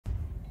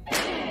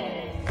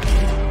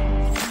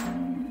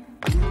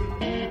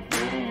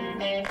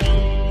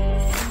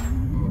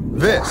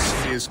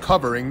This is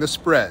Covering the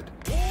Spread,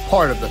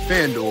 part of the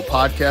FanDuel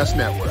Podcast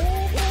Network.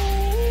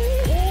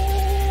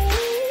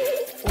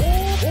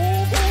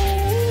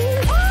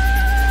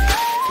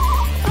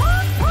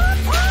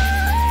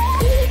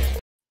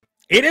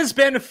 It has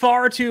been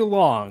far too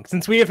long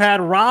since we have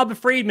had Rob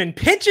Friedman,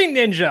 pitching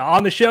ninja,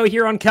 on the show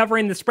here on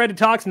Covering the Spread to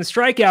talk some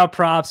strikeout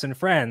props. And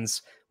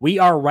friends, we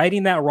are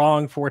righting that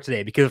wrong for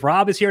today because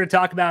Rob is here to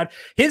talk about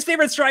his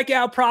favorite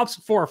strikeout props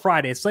for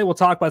Friday. So we'll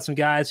talk about some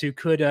guys who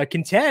could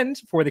contend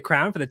for the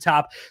crown for the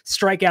top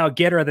strikeout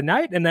getter of the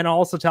night, and then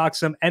also talk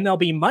some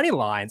MLB money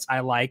lines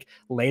I like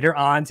later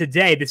on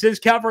today. This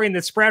is Covering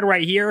the Spread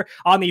right here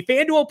on the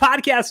FanDuel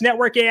Podcast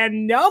Network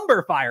and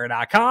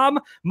numberFire.com.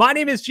 My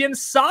name is Jim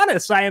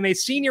Sonis. I am a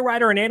senior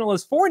writer and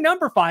analyst for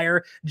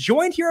numberFire,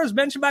 joined here as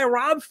mentioned by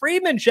Rob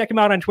Friedman. Check him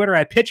out on Twitter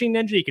at Pitching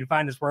Ninja. You can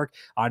find his work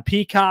on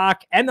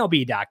Peacock,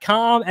 MLB.com,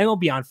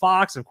 MLB on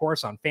Fox, of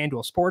course, on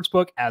FanDuel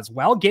Sportsbook as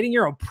well. Getting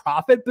your own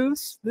profit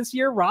boost this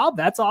year, Rob.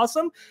 That's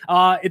awesome.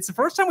 It's the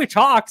first time we've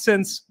talked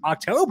since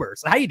October.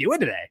 So how you doing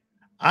today?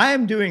 I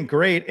am doing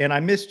great, and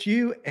I missed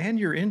you and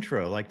your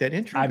intro. Like, that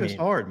intro goes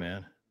hard,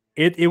 man.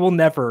 It will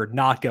never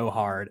not go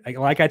hard.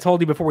 Like I told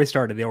you before we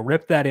started, they'll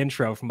rip that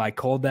intro from my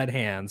cold dead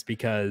hands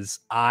because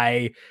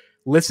I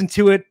listened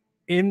to it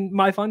in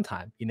my fun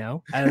time, you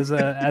know, as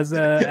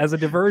a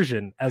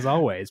diversion, as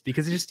always,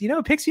 because it just, you know,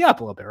 it picks you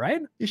up a little bit,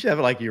 right? You should have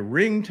like your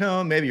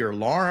ringtone, maybe your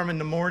alarm in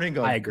the morning.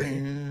 Going, I agree.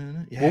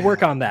 Yeah. We'll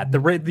work on that.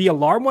 The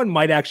alarm one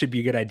might actually be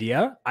a good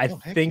idea. I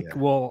think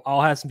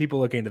I'll have some people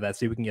looking into that,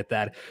 so we can get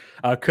that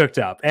cooked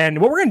up. And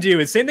what we're going to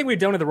do is same thing we've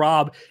done with the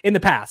Rob in the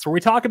past, where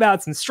we talk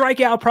about some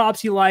strikeout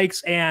props he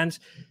likes. And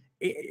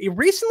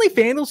recently,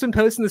 FanDuel's been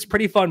posting this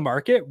pretty fun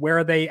market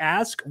where they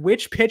ask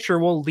which pitcher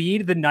will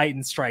lead the night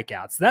in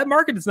strikeouts. That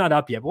market is not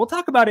up yet, but we'll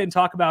talk about it and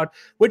talk about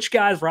which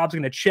guys Rob's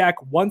going to check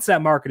once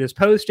that market is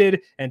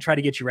posted and try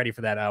to get you ready for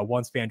that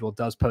once FanDuel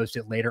does post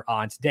it later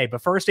on today.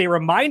 But first, a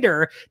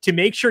reminder to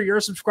make sure you're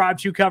subscribed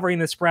to Covering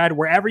the Spread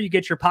wherever you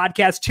get your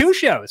podcast. 2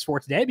 shows for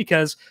today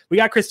because we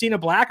got Christina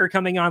Blacker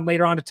coming on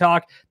later on to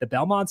talk the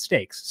Belmont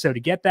Stakes. So to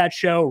get that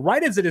show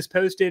right as it is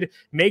posted,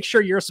 make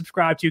sure you're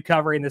subscribed to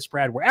Covering the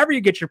Spread wherever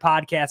you get your podcast,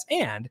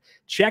 and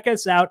check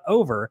us out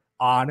over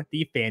on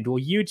the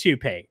FanDuel YouTube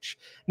page.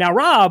 Now,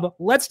 Rob,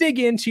 let's dig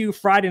into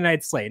Friday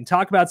night slate and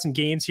talk about some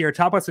games here,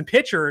 talk about some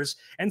pitchers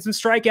and some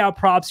strikeout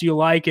props you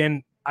like.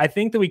 And I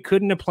think that we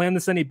couldn't have planned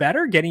this any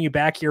better getting you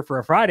back here for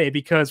a Friday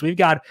because we've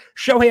got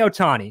Shohei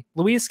Ohtani,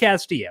 Luis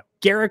Castillo,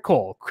 Garrett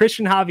Cole,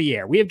 Christian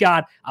Javier. We have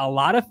got a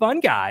lot of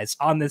fun guys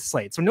on this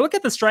slate. So when you look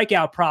at the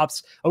strikeout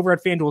props over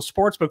at FanDuel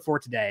Sportsbook for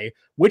today,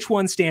 which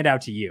ones stand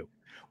out to you?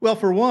 Well,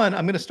 for one,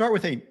 I'm going to start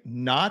with a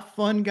not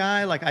fun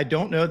guy. Like, I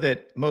don't know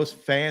that most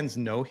fans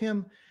know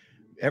him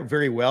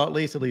very well, at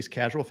least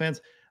casual fans.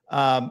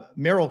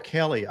 Merrill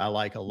Kelly, I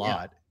like a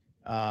lot.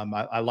 Yeah.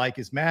 I like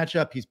his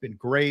matchup. He's been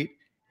great.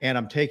 And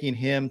I'm taking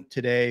him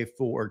tonight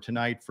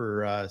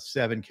for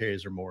 7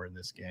 Ks or more in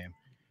this game.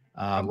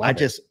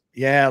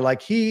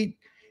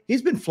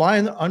 He's been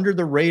flying under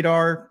the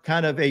radar,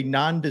 kind of a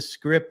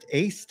nondescript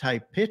ace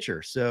type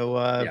pitcher.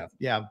 So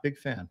big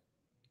fan.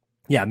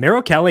 Yeah,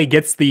 Merrill Kelly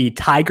gets the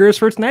Tigers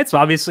for tonight, so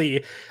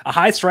obviously a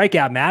high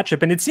strikeout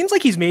matchup. And it seems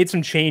like he's made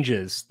some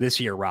changes this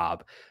year,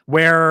 Rob,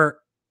 where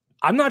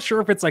I'm not sure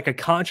if it's like a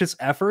conscious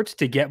effort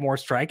to get more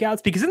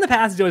strikeouts, because in the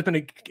past, he's always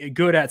been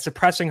good at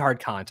suppressing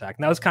hard contact,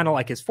 and that was kind of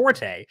like his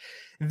forte.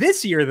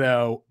 This year,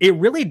 though, it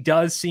really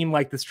does seem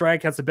like the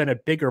strikeouts have been a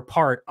bigger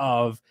part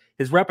of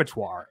his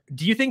repertoire.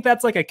 Do you think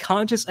that's like a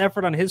conscious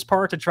effort on his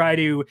part to try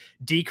to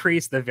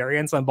decrease the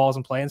variance on balls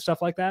in play and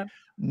stuff like that?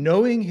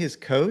 Knowing his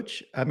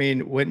coach, I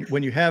mean,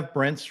 when you have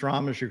Brent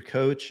Strom as your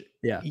coach,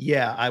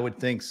 yeah, I would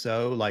think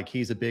so. Like,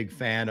 he's a big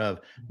fan of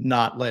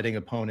not letting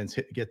opponents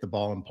get the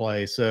ball in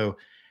play. So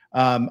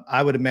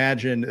I would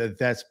imagine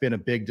that's been a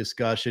big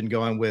discussion,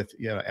 going with,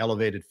 you know,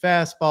 elevated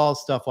fastballs,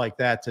 stuff like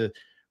that, to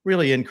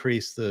really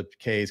increase the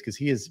Ks, because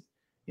he is,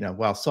 you know,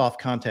 while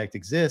soft contact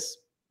exists,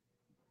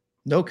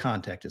 no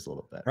contact is a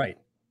little better. Right.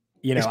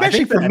 You know,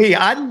 especially for me,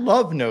 I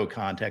love no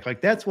contact.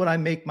 Like, that's what I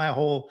make my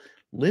whole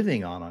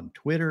living on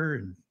Twitter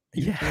and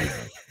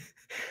YouTube.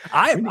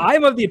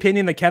 I'm of the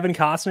opinion that Kevin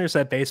Costner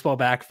set baseball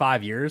back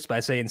 5 years by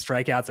saying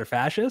strikeouts are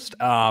fascist.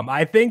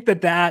 I think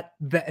that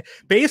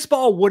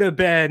baseball would have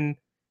been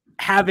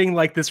having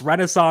like this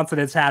renaissance that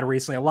it's had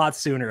recently a lot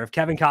sooner if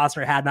Kevin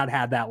Costner had not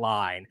had that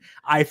line.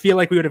 I feel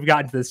like we would have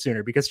gotten to this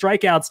sooner, because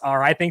strikeouts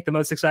are, I think, the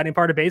most exciting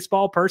part of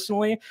baseball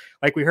personally.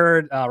 Like, we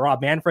heard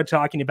Rob Manfred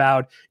talking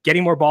about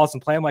getting more balls in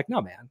play. I'm like,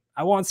 no, man,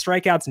 I want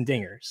strikeouts and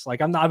dingers.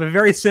 Like, I'm a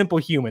very simple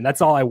human.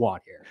 That's all I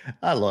want here.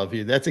 I love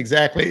you. That's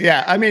exactly.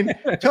 Yeah. I mean,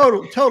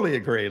 totally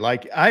agree.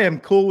 Like, I am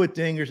cool with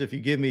dingers if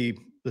you give me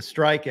the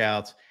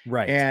strikeouts.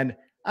 Right. And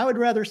I would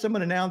rather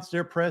someone announce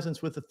their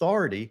presence with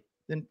authority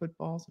than put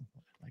balls in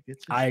play. Like,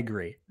 I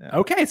agree. Yeah.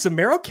 Okay, so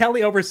Merrill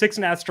Kelly over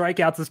 6.5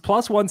 strikeouts is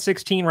plus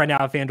 116 right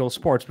now at FanDuel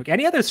Sportsbook.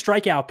 Any other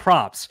strikeout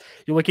props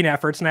you're looking at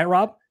for tonight,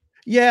 Rob?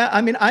 Yeah,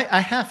 I mean, I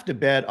have to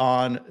bet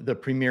on the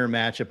premier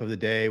matchup of the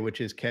day,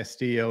 which is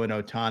Castillo and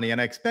Ohtani,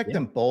 and I expect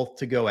them both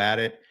to go at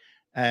it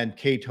and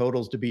K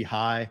totals to be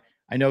high.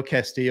 I know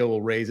Castillo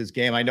will raise his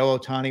game. I know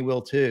Ohtani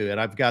will too. And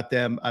I've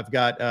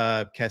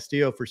got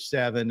Castillo for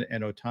 7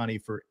 and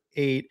Ohtani for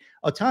 8.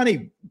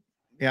 Ohtani,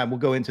 yeah, we'll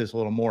go into this a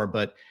little more,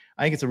 but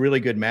I think it's a really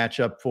good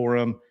matchup for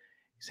him.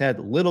 He's had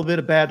a little bit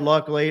of bad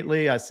luck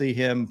lately. I see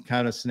him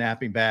kind of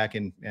snapping back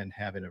and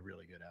having a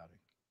really good outing.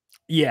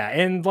 Yeah,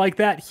 and like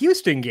that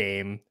Houston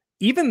game,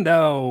 even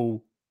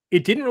though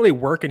it didn't really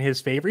work in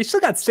his favor, he still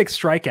got 6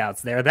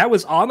 strikeouts there. That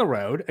was on the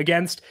road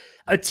against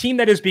a team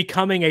that is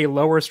becoming a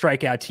lower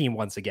strikeout team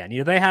once again. You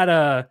know, they had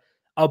a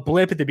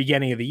blip at the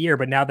beginning of the year,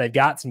 but now they've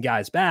got some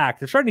guys back.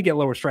 They're starting to get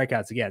lower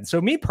strikeouts again.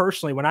 So me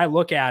personally, when I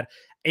look at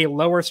a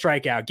lower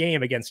strikeout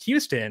game against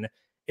Houston,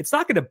 it's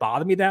not going to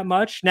bother me that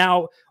much.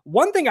 Now,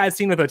 one thing I've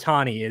seen with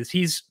Ohtani is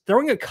he's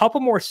throwing a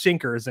couple more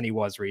sinkers than he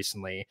was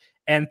recently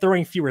and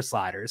throwing fewer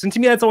sliders. And to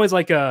me, that's always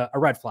like a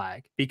red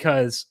flag,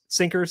 because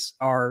sinkers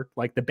are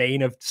like the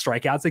bane of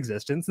strikeouts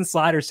existence and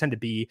sliders tend to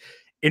be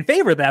in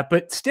favor of that.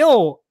 But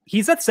still,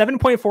 he's at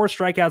 7.4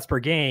 strikeouts per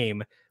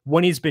game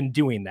when he's been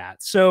doing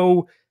that.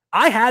 So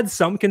I had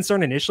some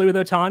concern initially with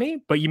Ohtani,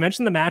 but you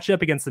mentioned the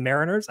matchup against the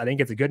Mariners. I think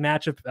it's a good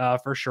matchup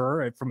for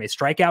sure from a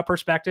strikeout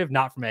perspective,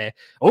 not from a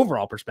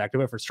overall perspective,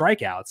 but for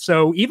strikeouts.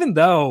 So even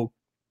though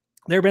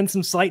there have been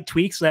some slight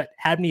tweaks that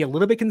had me a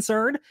little bit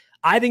concerned,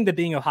 I think that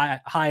being a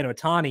high in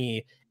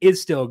Ohtani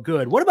is still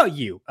good. What about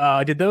you?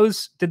 Did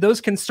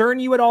those concern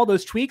you at all,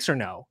 those tweaks, or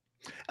no?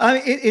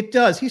 It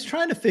does. He's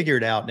trying to figure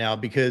it out now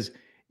because,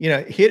 you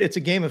know, it's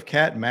a game of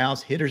cat and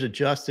mouse. Hitters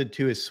adjusted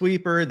to his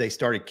sweeper. They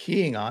started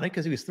keying on it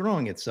because he was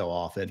throwing it so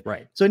often.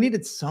 Right. So he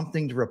needed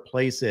something to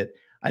replace it.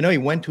 I know he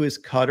went to his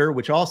cutter,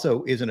 which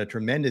also isn't a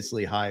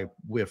tremendously high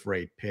whiff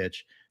rate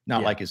pitch,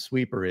 not like his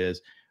sweeper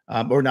is,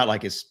 or not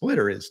like his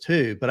splitter is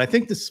too. But I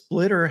think the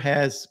splitter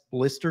has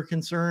blister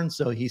concerns,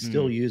 so he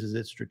still uses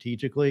it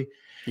strategically.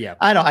 Yeah.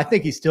 I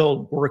think he's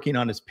still working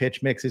on his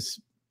pitch mix. His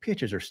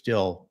pitches are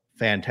still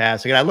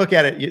fantastic. And I look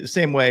at it the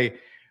same way.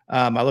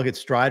 I look at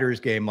Strider's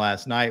game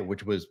last night,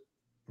 which was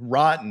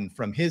rotten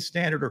from his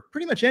standard or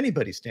pretty much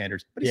anybody's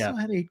standards, but he still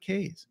had 8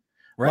 Ks.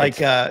 Right.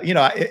 Like, you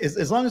know,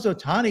 as long as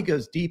Ohtani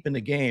goes deep in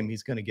the game,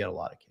 he's going to get a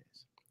lot of Ks.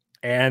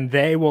 And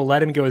they will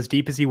let him go as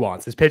deep as he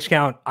wants. His pitch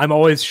count, I'm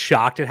always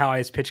shocked at how high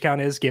his pitch count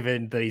is,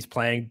 given that he's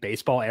playing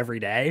baseball every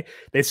day.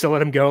 They still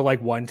let him go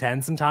like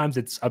 110 sometimes.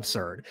 It's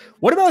absurd.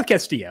 What about with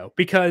Castillo?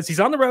 Because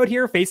he's on the road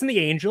here facing the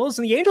Angels,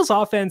 and the Angels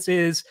offense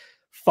is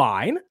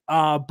fine.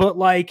 But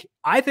like,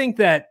 I think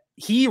that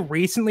he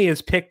recently has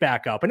picked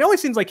back up. And it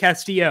always seems like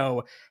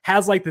Castillo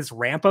has like this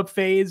ramp up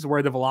phase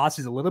where the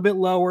velocity is a little bit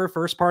lower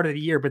first part of the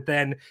year, but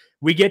then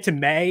we get to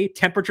May,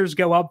 temperatures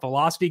go up,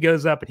 velocity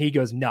goes up, and he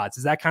goes nuts.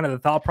 Is that kind of the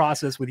thought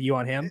process with you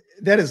on him?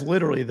 That is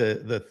literally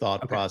the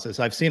thought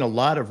process. I've seen a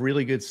lot of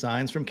really good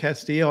signs from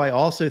Castillo. I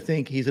also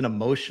think he's an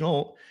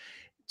emotional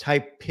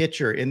type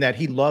pitcher in that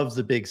he loves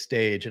the big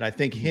stage. And I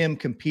think him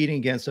competing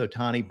against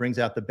Ohtani brings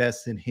out the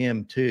best in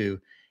him too.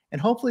 And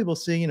hopefully we'll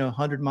see,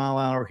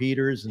 100-mile-an-hour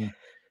heaters and,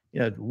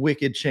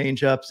 wicked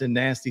change-ups and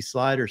nasty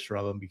sliders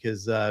from him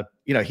because,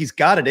 he's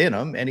got it in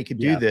him and he can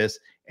do this.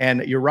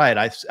 And you're right.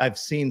 I've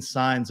seen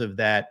signs of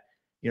that,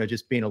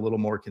 just being a little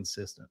more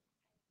consistent.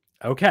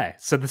 Okay,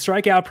 so the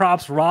strikeout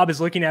props Rob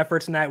is looking at for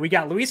tonight. We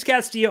got Luis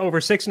Castillo over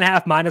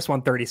 6.5 minus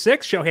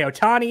 136. Shohei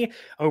Ohtani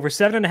over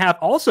 7.5,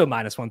 also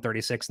minus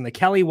 136. And the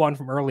Kelly one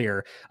from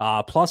earlier,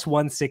 plus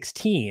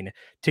 116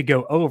 to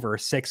go over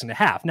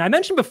 6.5. Now, I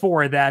mentioned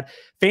before that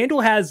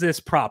FanDuel has this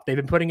prop they've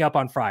been putting up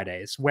on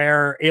Fridays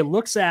where it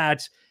looks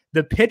at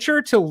the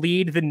pitcher to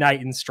lead the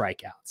night in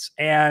strikeouts.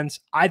 And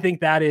I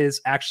think that is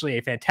actually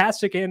a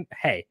fantastic, and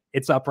hey,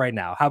 it's up right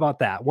now. How about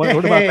that? What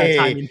about that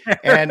timing?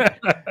 And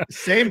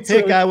same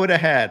pick I would have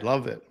had.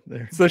 Love it.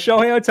 So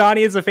Shohei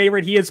Ohtani is a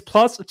favorite. He is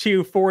plus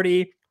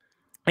 240.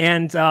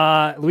 And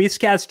Luis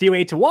Castillo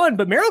 8-1.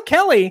 But Merrill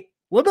Kelly,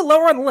 a little bit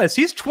lower on the list.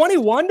 He's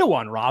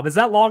 21-1, Rob. Is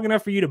that long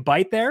enough for you to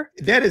bite there?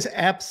 That is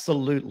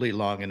absolutely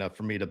long enough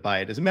for me to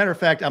bite. As a matter of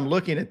fact, I'm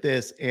looking at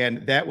this,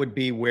 and that would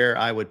be where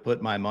I would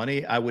put my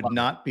money. I would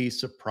not be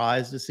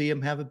surprised to see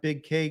him have a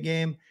big K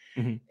game.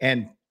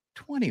 And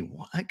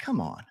 21, come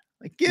on.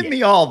 Like, give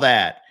me all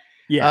that.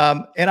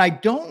 Yeah. And I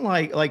don't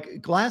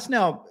like Glass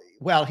now.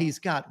 Well, he's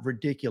got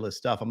ridiculous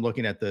stuff. I'm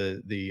looking at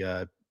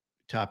the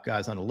top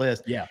guys on the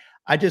list. Yeah.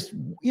 I just,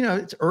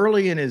 it's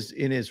early in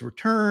his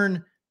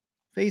return.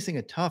 Facing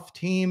a tough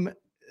team,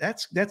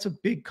 that's a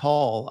big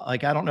call.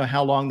 Like, I don't know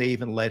how long they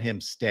even let him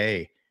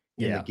stay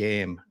in the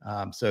game.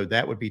 So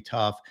that would be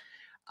tough.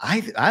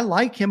 I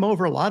like him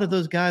over a lot of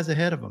those guys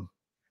ahead of him.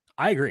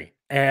 I agree.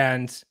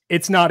 And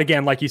it's not,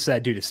 again, like you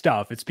said, due to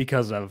stuff. It's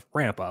because of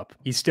ramp up.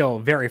 He's still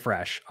very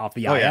fresh off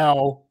the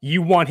IL.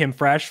 You want him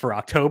fresh for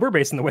October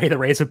based on the way the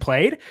Rays have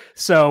played.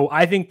 So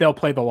I think they'll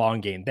play the long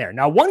game there.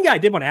 Now, one guy I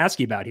did want to ask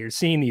you about here,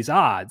 seeing these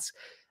odds,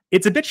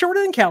 it's a bit shorter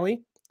than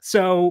Kelly.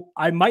 So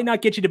I might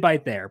not get you to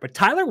bite there, but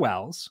Tyler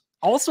Wells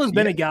also has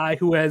been a guy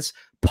who has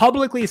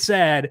publicly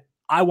said,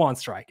 I want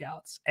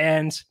strikeouts.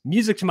 And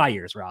music to my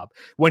ears, Rob,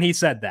 when he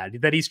said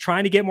that he's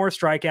trying to get more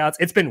strikeouts.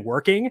 It's been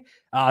working.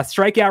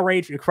 Strikeout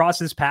rate across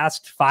his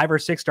past 5 or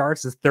 6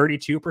 starts is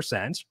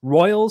 32%.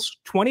 Royals,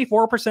 24%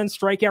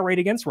 strikeout rate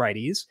against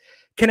righties.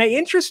 Can I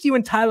interest you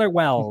in Tyler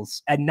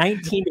Wells at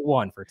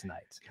 19-1 for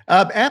tonight?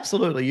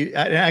 Absolutely.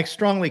 I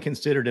strongly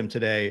considered him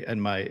today in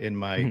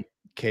my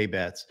K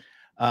bets.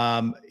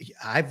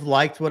 I've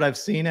liked what I've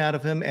seen out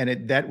of him,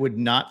 and that would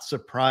not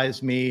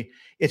surprise me.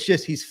 It's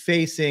just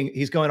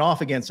he's going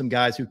off against some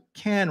guys who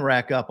can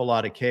rack up a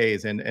lot of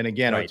Ks. And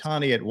again, right.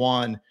 Ohtani at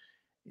 1,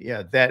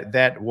 yeah,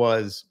 that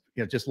was,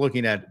 just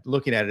looking at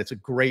it, it's a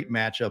great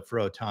matchup for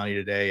Ohtani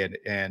today.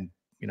 And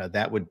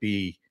that would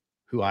be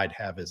who I'd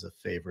have as a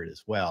favorite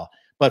as well.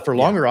 But for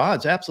longer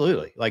odds,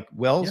 absolutely. Like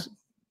Wells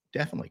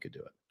definitely could do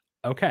it.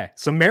 Okay,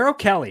 so Merrill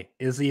Kelly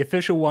is the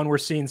official one we're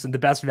seeing the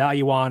best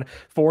value on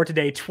for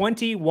today,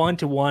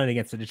 21-1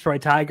 against the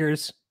Detroit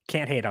Tigers.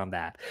 Can't hate on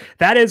that.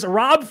 That is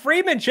Rob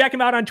Friedman. Check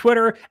him out on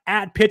Twitter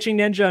at Pitching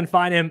Ninja and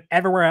find him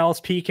everywhere else.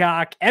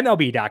 Peacock,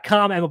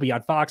 MLB.com, MLB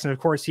on Fox, and of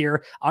course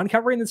here on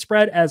Covering the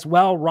Spread as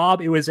well.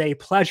 Rob, it was a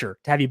pleasure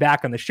to have you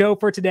back on the show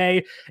for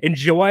today.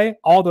 Enjoy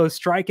all those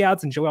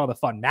strikeouts. Enjoy all the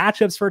fun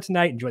matchups for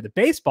tonight. Enjoy the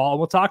baseball. And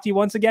we'll talk to you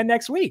once again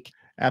next week.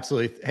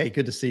 Absolutely. Hey,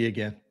 good to see you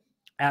again.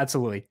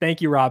 Absolutely.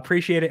 Thank you, Rob.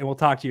 Appreciate it. And we'll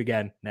talk to you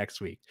again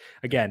next week.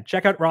 Again,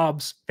 check out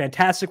Rob's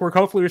fantastic work.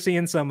 Hopefully we're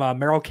seeing some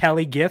Merrill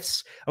Kelly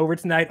gifts over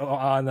tonight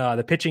on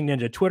the Pitching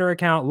Ninja Twitter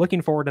account.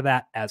 Looking forward to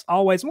that as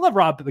always. We'll have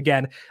Rob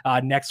again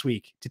next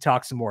week to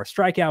talk some more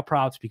strikeout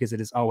props because it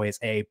is always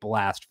a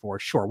blast for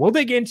sure. We'll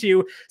dig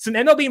into some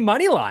MLB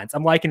money lines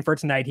I'm liking for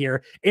tonight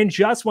here in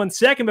just 1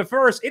 second. But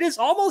first, it is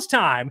almost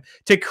time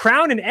to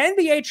crown an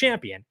NBA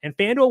champion. And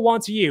FanDuel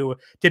wants you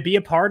to be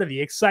a part of the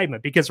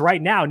excitement because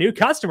right now, new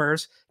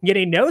customers can get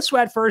a no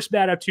sweat first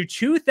bet up to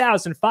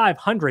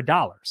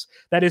 $2,500.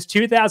 That is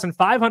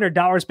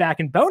 $2,500 back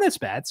in bonus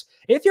bets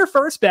if your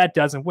first bet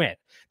doesn't win.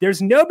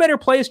 There's no better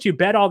place to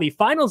bet all the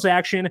finals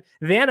action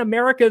than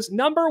America's #1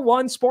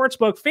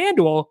 sportsbook,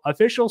 FanDuel,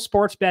 official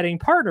sports betting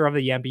partner of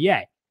the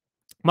NBA.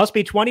 Must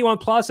be 21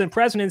 plus and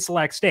present in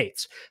select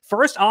states.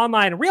 First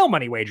online real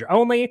money wager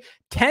only.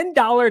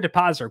 $10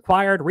 deposit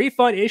required.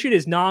 Refund issued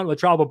as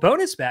non-withdrawable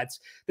bonus bets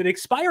that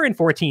expire in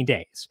 14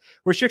 days.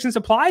 Restrictions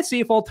apply.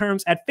 See full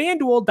terms at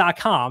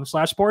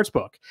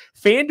FanDuel.com/sportsbook.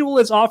 FanDuel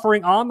is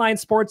offering online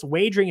sports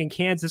wagering in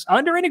Kansas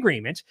under an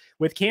agreement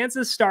with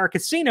Kansas Star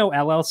Casino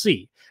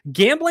LLC.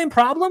 Gambling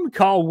problem?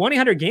 Call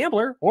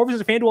 1-800-GAMBLER or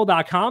visit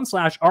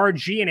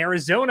FanDuel.com/RG in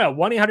Arizona.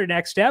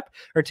 1-800-NEXT-STEP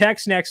or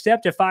text NEXT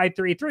STEP to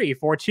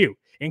 53342.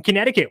 In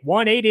Connecticut,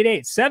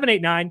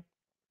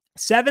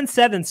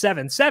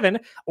 1-888-789-7777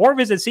 or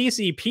visit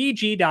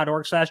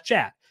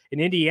ccpg.org/chat. In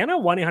Indiana,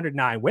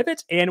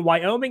 1-800-9-WITH-IT. In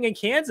Wyoming and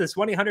Kansas,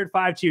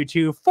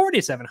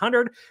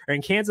 1-800-522-4700 or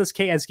in Kansas,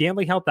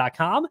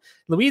 ksgamblinghelp.com.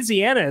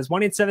 Louisiana is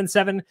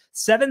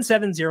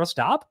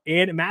 1-877-770-STOP.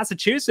 In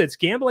Massachusetts,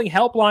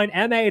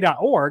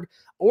 gamblinghelplinema.org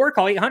or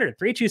call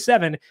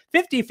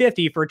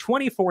 800-327-5050 for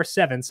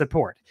 24/7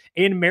 support.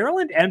 In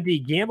Maryland,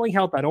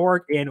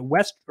 mdgamblinghelp.org. In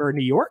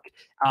New York,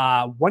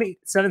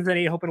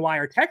 1-877-8-HOPE-NY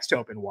or text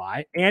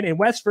HOPE-NY. And in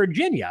West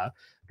Virginia,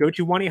 go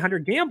to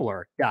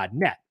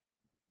 1-800-gambler.net.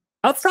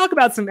 Let's talk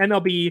about some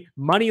MLB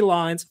money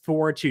lines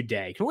for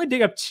today. I can only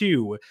dig up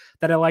 2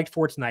 that I liked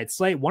for tonight's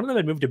slate. One of them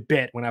had moved a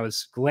bit when I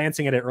was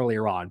glancing at it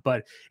earlier on,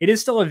 but it is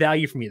still a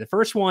value for me. The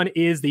first one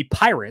is the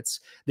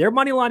Pirates. Their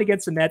money line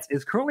against the Mets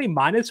is currently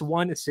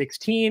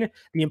 -116.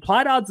 The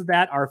implied odds of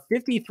that are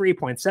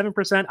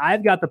 53.7%.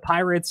 I've got the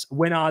Pirates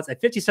win odds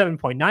at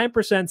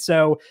 57.9%,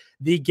 so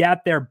the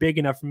gap there big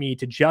enough for me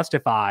to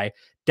justify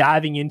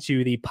diving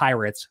into the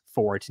Pirates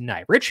for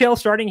tonight. Rich Hill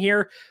starting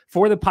here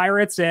for the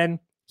Pirates, and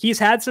he's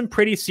had some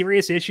pretty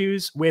serious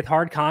issues with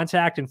hard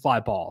contact and fly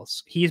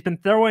balls. He's been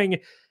throwing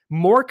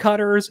more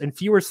cutters and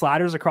fewer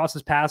sliders across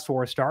his past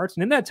 4 starts.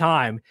 And in that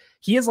time,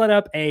 he has let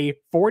up a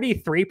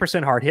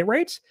 43% hard hit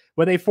rate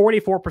with a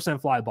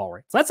 44% fly ball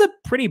rate. So that's a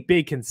pretty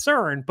big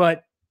concern,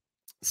 but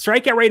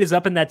strikeout rate is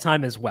up in that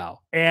time as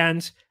well.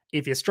 And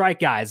if you strike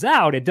guys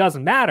out, it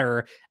doesn't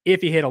matter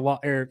if you hit a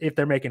lot or if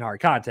they're making hard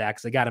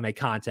contacts. They got to make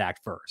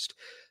contact first.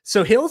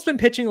 So Hill's been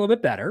pitching a little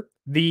bit better.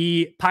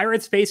 The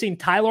Pirates facing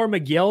Tyler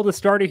McGill, the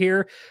starter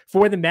here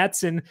for the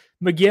Mets, and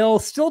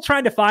McGill still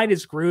trying to find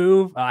his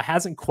groove.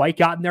 Hasn't quite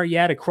gotten there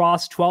yet.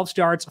 Across 12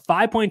 starts,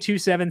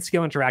 5.27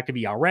 skill interactive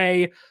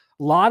ERA, a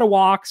lot of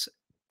walks,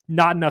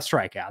 not enough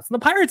strikeouts. And the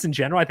Pirates in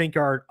general, I think,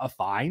 are a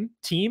fine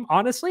team.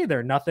 Honestly,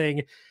 they're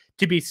nothing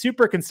to be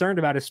super concerned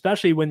about,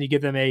 especially when you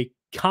give them a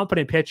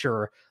competent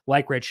pitcher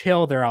like Rich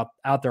Hill. They're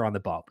out there on the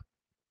bump.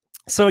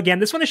 So again,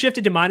 this one has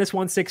shifted to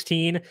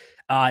 -116.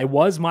 It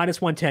was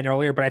 -110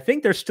 earlier, but I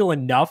think there's still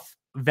enough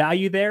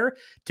value there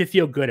to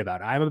feel good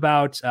about it. I'm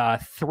about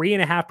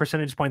 3.5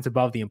 percentage points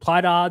above the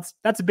implied odds.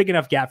 That's a big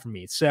enough gap for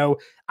me. So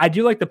I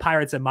do like the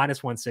Pirates at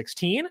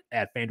 -116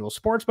 at FanDuel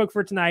Sportsbook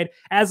for tonight.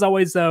 As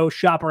always, though,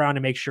 shop around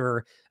and make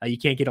sure you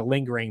can't get a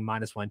lingering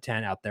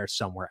 -110 out there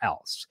somewhere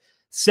else.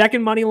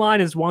 Second money line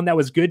is one that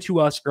was good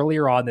to us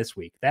earlier on this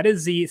week. That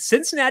is the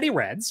Cincinnati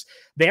Reds.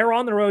 They're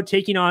on the road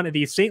taking on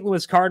the St.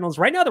 Louis Cardinals.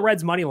 Right now, the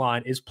Reds money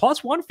line is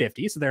plus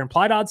 150, so their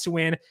implied odds to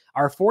win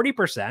are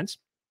 40%.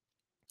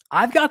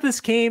 I've got this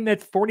game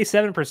at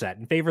 47%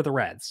 in favor of the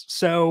Reds.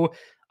 So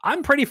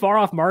I'm pretty far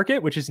off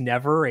market, which is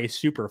never a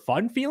super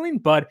fun feeling,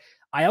 but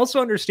I also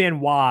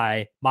understand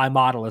why my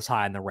model is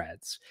high on the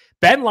Reds.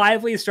 Ben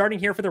Lively is starting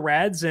here for the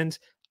Reds, and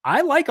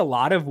I like a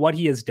lot of what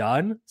he has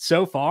done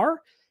so far.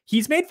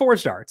 He's made 4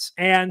 starts,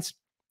 and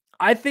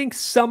I think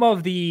some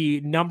of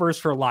the numbers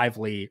for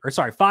Lively,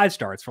 5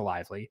 starts for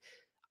Lively,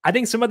 I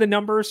think some of the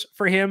numbers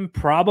for him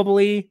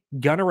probably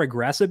gonna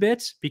regress a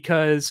bit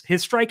because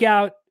his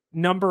strikeout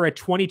number at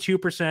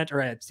 22%,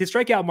 or his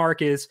strikeout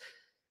mark is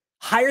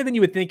higher than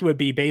you would think it would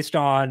be based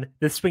on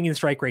the swinging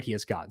strike rate he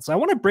has gotten. So I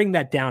want to bring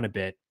that down a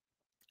bit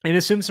and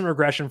assume some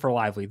regression for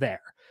Lively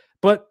there.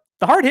 But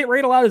the hard hit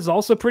rate allowed is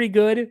also pretty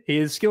good.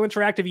 His skill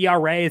interactive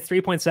ERA is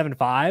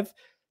 3.75. So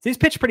he's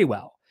pitched pretty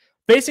well.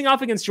 Facing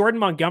off against Jordan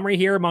Montgomery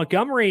here.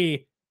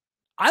 Montgomery,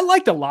 I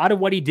liked a lot of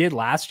what he did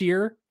last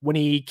year when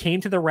he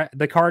came to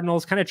the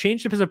Cardinals, kind of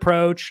changed up his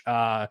approach,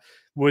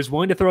 was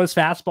willing to throw his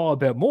fastball a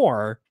bit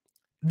more.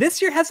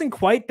 This year hasn't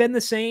quite been the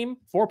same.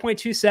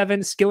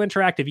 4.27 skill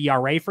interactive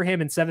ERA for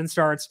him in 7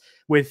 starts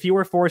with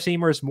fewer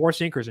four-seamers, more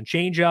sinkers and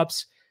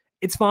changeups.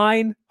 It's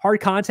fine. Hard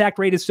contact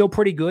rate is still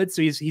pretty good,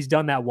 so he's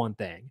done that one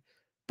thing.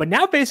 But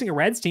now facing a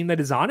Reds team that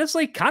is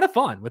honestly kind of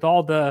fun with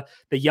all the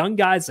young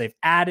guys they've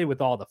added,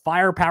 with all the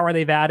firepower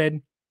they've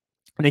added.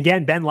 And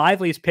again, Ben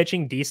Lively is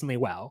pitching decently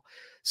well.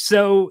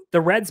 So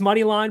the Reds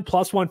money line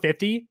plus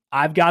 150,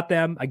 I've got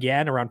them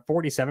again around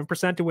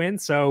 47% to win.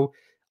 So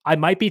I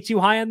might be too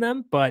high on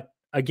them, but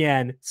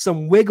again,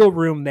 some wiggle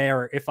room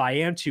there if I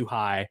am too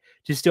high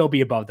to still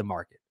be above the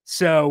market.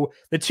 So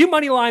the 2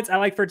 money lines I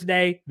like for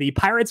today, the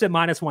Pirates at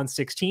minus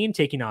 116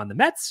 taking on the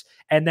Mets,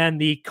 and then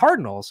the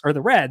Cardinals or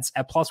the Reds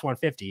at plus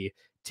 150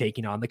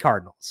 taking on the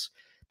Cardinals.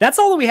 That's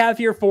all that we have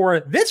here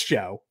for this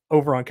show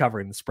over on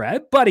Covering the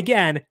Spread. But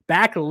again,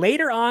 back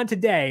later on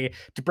today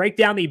to break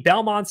down the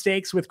Belmont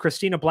Stakes with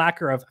Christina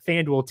Blacker of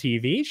FanDuel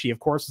TV. She, of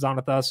course, was on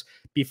with us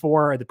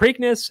before the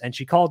Preakness, and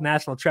she called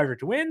National Treasure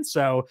to win.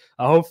 So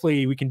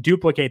hopefully we can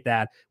duplicate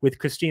that with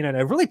Christina in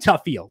a really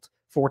tough field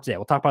for today.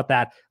 We'll talk about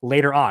that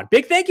later on.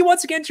 Big thank you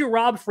once again to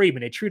Rob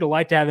Friedman. A true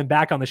delight to have him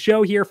back on the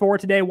show here for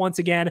today. Once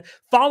again,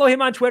 follow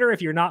him on Twitter if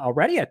you're not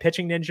already at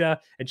Pitching Ninja,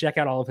 and check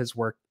out all of his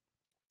work.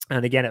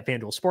 And again, at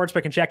FanDuel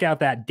Sportsbook, and check out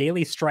that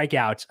daily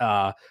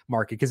strikeout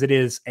market because it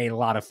is a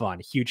lot of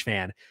fun. Huge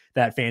fan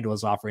that FanDuel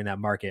is offering that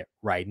market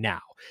right now.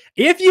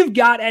 If you've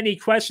got any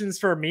questions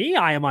for me,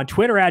 I am on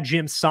Twitter at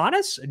Jim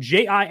Sannes,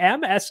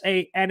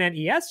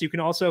 JIMSANNES. You can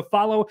also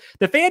follow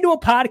the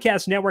FanDuel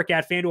Podcast Network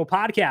at FanDuel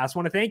Podcast. I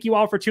want to thank you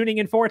all for tuning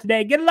in for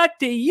today. Good luck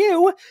to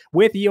you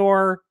with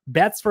your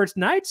bets for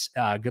tonight.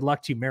 Good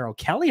luck to Merrill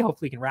Kelly.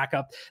 Hopefully you can rack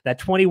up that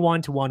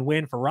 21-1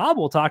 win for Rob.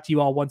 We'll talk to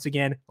you all once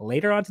again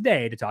later on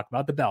today to talk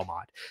about the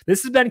Belmont.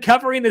 This has been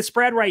Covering the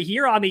Spread right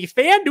here on the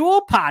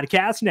FanDuel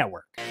Podcast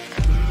Network.